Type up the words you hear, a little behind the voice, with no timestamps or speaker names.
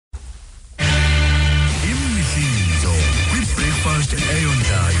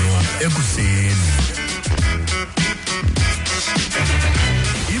ekuseni.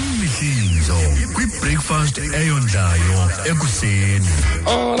 Imihlinzo kwi-breakfast eyondlayo ekuseni.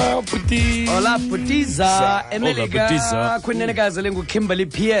 Hola Putiza, Emelika khwinenekazi lenguKimberly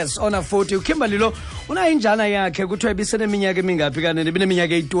PS ona 40. uKimberly lo unayinjana yakhe kuthiwa ibiseneminyaka emingaphi kanene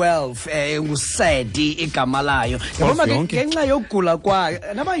ibineminyaka eyi-12 ngusedi igama layo. Yabona ngenxa yokugula kwayo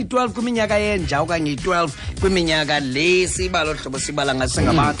naba yi-12 kwiminyaka yenja okanye yi-12 kwiminyaka le sibalo hlobo sibala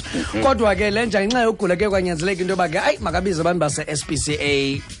ngasingabantu. Kodwa ke le nja ngenxa yokugula ke kwanyanzeleka into yoba ke ayi makabize abantu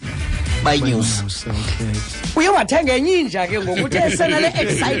base-SPCA by news. Uye wathenga enye inja ke ngokuthi esenale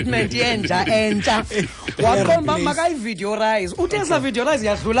excitement yenja entsha waqomba makayivideorize uthe esa videorize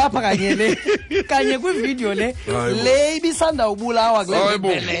yadlula apha kanye kwivideo le ibisanda ubulawa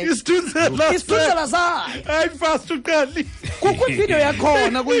kule isithuthela sayo hayi fast uqali kukho ivideo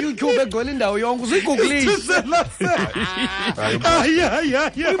yakhona ku-YouTube egcwele indawo yonke uzuyigooglise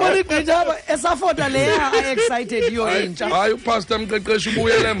ibona igqitha apha esafota leya a-excited iyo intsha. hayi upastor mqeqeshi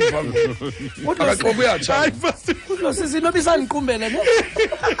ubuyele emva akaxoba uyatsha sisino bisandiqumbele ne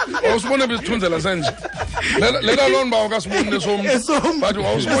awusibone besithunzela senje lela lona bawo kasibone somntu but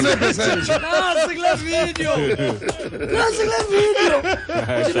awusibone besenje nasi kule video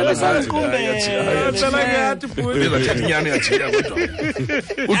bisandiqumbele hlala ngathi futhi bathatha inyani yachiya kodwa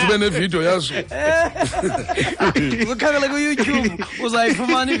uthi bene video yazo ukhangela ku-YouTube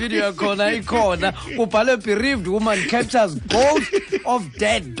uzayifumana ivideo yakhona ikhona ubhale bereaved woman captures ghost of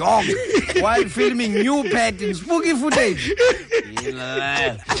dead dog while filming new pet in spooky footage.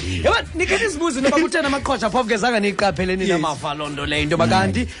 Yabona nikhethe sibuzi noba kuthena amaqhosha phofu ke zange niyiqaphele nina mafa londo le into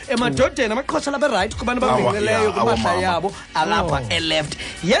bakanti emadodeni amaqhosha labe right kubantu babhinqileyo kumahla yabo alapha eleft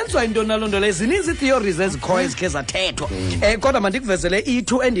yenziwa into nalondo le zininzi theories ezikhoyo ezikhe zathethwa kodwa mandikuvezele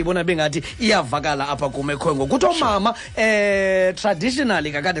i-2 endiyibona bengathi iyavakala apha kume khongo kuthi omama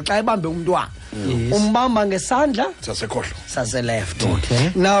traditionally kakade xa ebambe umntwana umbamba ngesandla saseleft.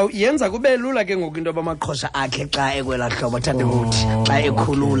 Now yenza kube lula ke ngoku into bamaqhosha akhe xa ekwela hlobo thande ukuthi xa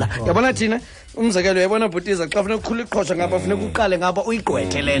ekhulula yabona thina umzekelo yabona Bhutiza xa funeka ukhula iqhosha ngapha funeka uqale ngapha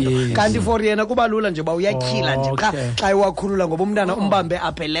uyigqwethe lento kanti for yena kuba lula nje ba uyakhila nje xa iwakhulula ngoba umntana umbambe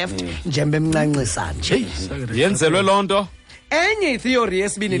apha left njembe emncancisa nje yenzelwe lonto. Enye theory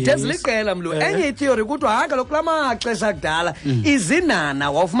yesibini teziliqela mlo enye theory kuthiwa haka lokulamaxesha akudala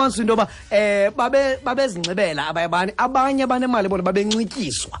izinana wafumanisa into yoba babezincibela abanye abanemali bona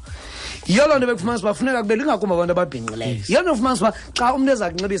babencityiswa. Yiyo loo nto bekufumanisa uba funeka kube lingakumbi abantu ababhinqileyo. Yiyo nto ufumanisa uba xa umntu eza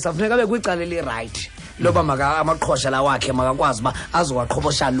kunxibisa funeka abe kwicala eli-right loba amaqhosha la wakhe makakwazi uba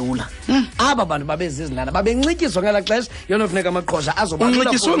azowaqhobosha lula. Aba bantu babezizinana babencityiswa ngela xesha yiyo nto funeka amaqhosha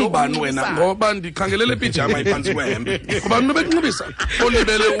unxityiswe ngubani wena ngoba ndikhangelele ipijama iphantsi kwehembe kuba mntu bekunxibisa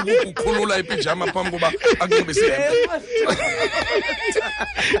olibele ukukhulula ipijama phambi kuba akunxibise ihembe.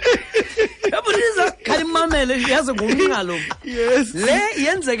 Yabona khalimamele yazi ngumnqalo le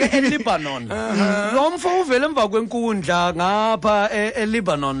yenzeke eLebanon. Lo mfo uvele emva kwenkundla ngapha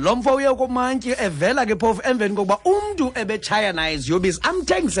eLebanon. Lo mfo uye komantyi evela ke phofu emveni kokuba umntu ebetshaya naye iziyobisi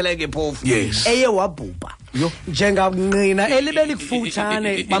amthengisele ke phofu eye wabhubha njengangqina elibeli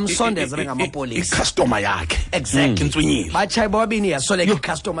kufutshane bamsondezele ngamapolisa icustomer yakhe exactly intswinyile batshaye bobabini yasoleka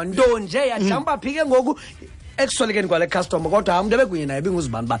icustomer nto nje yajamba phike ngoku ekusolekeni kwale customer kodwa umuntu ebekunye naye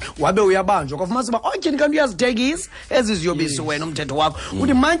binguzibani bani wabe uyabanjwa kwafumanisa uba otyhini kanti uyazithengisa ezi ziyobisi wena umthetho wakho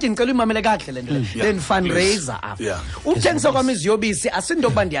uthi manje ndicela uyimamele kakuhle le nto then fundraiser apha ukuthengisa kwami iziyobisi asinto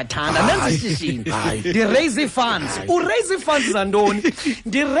yokuba ndiyathanda nenza ishishini ndiraise ii-funds uraise ii-funds zantoni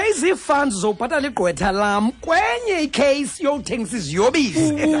ndiraise ii-funds zobhatala igqwetha lam kwenye icase yokuthengisa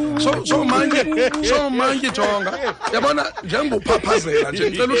iziyobisi. so manje jonga yabona njengobuphaphazela nje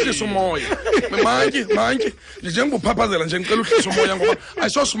ndicela uhlisa umoya manje njengobuphaphazela nje ngicela uhlisa umoya ngoba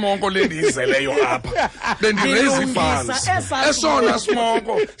ayisosimonko le ndiyizeleyo apha bendiraise ii-funds esona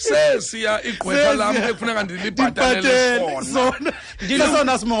simoko sesiya igqwetha lam ekufuneka ndilibhatalele sona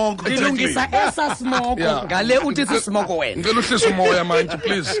ndilesona simonko ndilungisa esa simoko ngale uthi sisimoko wena ngicela uhlisa umoya manje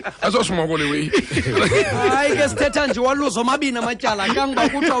please ayisosimoko le wey hayi ke sithetha nje waluzo omabini amatyala kangoba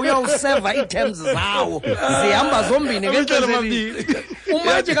kuthiwa uyawuseva ii-terms zawo zihamba zombini ngexesha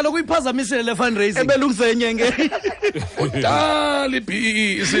umantyi kaloku uyiphazamisile le fundraising ebelungise enyenge udala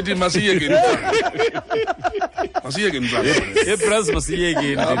i-BE isithi masiyekeni ebras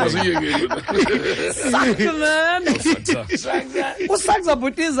masiyekeni usakza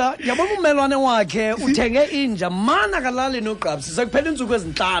Bhutiza yabona ummelwane wakhe uthenge inja mana kalali nogqabsi sekuphela iintsuku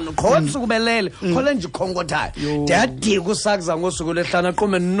ezintlanu qho ebusuku belele khole nje ikhonkothayo ndiyadika usakza ngosuku lehlanu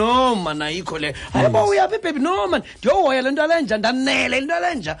aqume noma nayikho le hayibo uyaphi ibhebi noma ndiyohoya le nto alenja ndanele into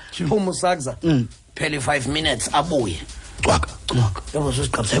alenja phuma usakza phela i-5 minutes abuye yabo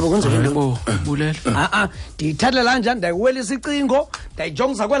sosiqabisebe kwenzeke into bulela ndiyithathela njani ndayiwelisa icingo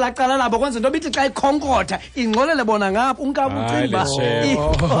ndayijongisa kwelaa cala labo kwenza into bithi xa ikhonkotha ingxolele bona ngapha unkabi ucinga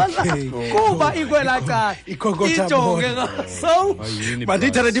kuba ikwelaa cala ijonge so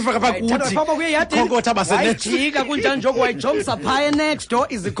bandiyithatha ndifaka phaa kuthi ikhonkotha wayijika kunjani njoku wayijongisa phaya enext door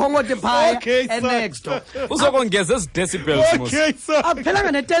izikhonkothe phaya enext door uzokongeza ezi decibels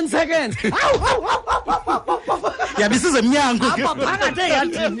akuphelanga ne-10 seconds yabisize emnyango apha phakathi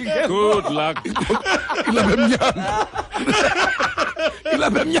eyadini good luck ilapha emnyango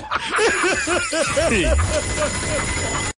ilapha emnyango